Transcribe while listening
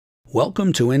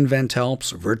Welcome to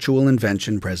InventHelp's virtual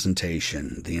invention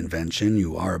presentation. The invention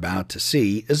you are about to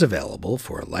see is available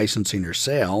for licensing or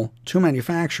sale to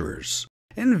manufacturers.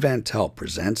 InventHelp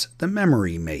presents the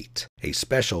Memry M8, a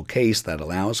special case that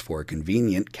allows for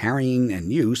convenient carrying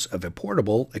and use of a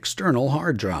portable external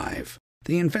hard drive.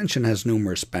 The invention has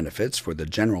numerous benefits for the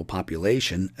general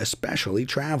population, especially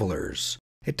travelers.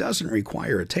 It doesn't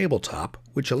require a tabletop,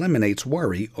 which eliminates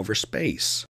worry over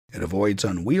space. It avoids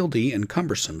unwieldy and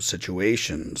cumbersome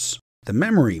situations. The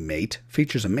Memry M8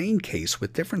 features a main case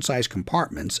with different size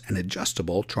compartments and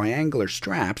adjustable triangular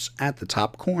straps at the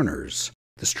top corners.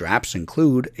 The straps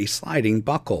include a sliding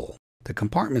buckle. The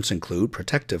compartments include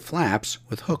protective flaps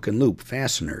with hook and loop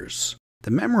fasteners.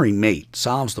 The Memry M8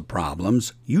 solves the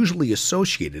problems usually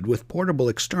associated with portable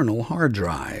external hard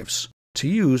drives. To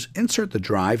use, insert the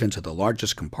drive into the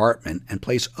largest compartment and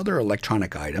place other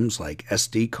electronic items like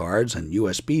SD cards and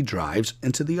USB drives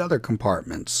into the other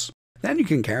compartments. Then you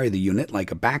can carry the unit like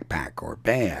a backpack or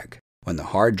bag. When the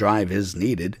hard drive is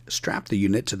needed, strap the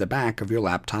unit to the back of your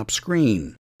laptop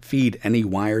screen. Feed any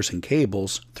wires and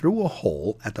cables through a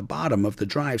hole at the bottom of the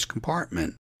drive's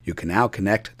compartment. You can now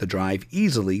connect the drive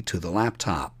easily to the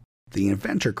laptop. The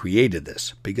inventor created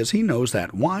this because he knows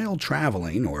that while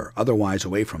traveling or otherwise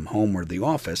away from home or the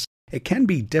office, it can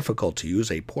be difficult to use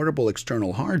a portable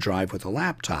external hard drive with a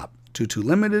laptop due to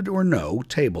limited or no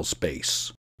table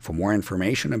space. For more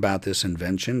information about this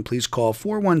invention, please call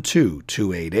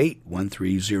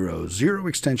 412-288-1300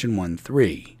 extension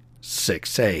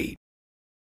 1368.